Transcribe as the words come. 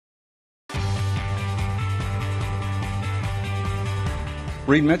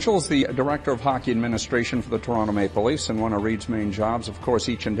Reid Mitchell is the Director of Hockey Administration for the Toronto Maple Leafs, and one of Reid's main jobs, of course,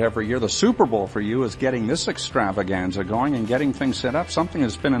 each and every year. The Super Bowl for you is getting this extravaganza going and getting things set up, something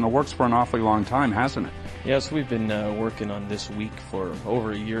that's been in the works for an awfully long time, hasn't it? Yes, we've been working on this week for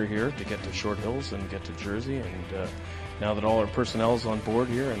over a year here to get to Short Hills and get to Jersey, and now that all our personnel is on board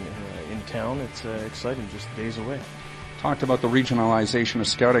here and in town, it's exciting, just days away. Talked about the regionalization of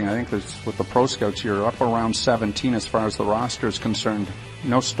scouting. I think that's with the Pro Scouts, you're up around 17 as far as the roster is concerned.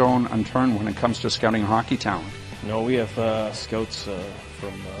 No stone unturned when it comes to scouting hockey talent. No, we have scouts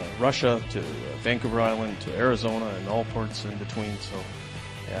from Russia to Vancouver Island to Arizona and all parts in between. So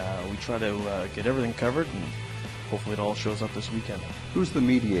we try to get everything covered, and hopefully it all shows up this weekend. Who's the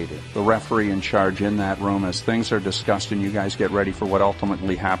mediator, the referee in charge in that room as things are discussed and you guys get ready for what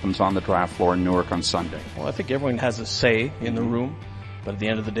ultimately happens on the draft floor in Newark on Sunday? Well, I think everyone has a say in the room, but at the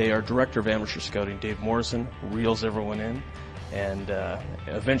end of the day, our Director of Amateur Scouting, Dave Morrison, reels everyone in, and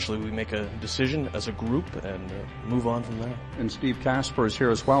eventually we make a decision as a group and move on from there. And Steve Casper is here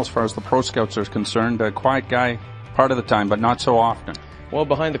as well as far as the Pro Scouts are concerned. A quiet guy part of the time, but not so often. Well,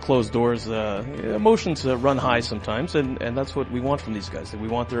 behind the closed doors, emotions run high sometimes, and that's what we want from these guys. We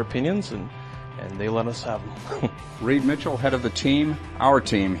want their opinions, and they let us have them. Reid Mitchell, head of the team, our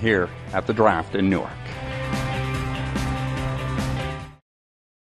team here at the draft in Newark.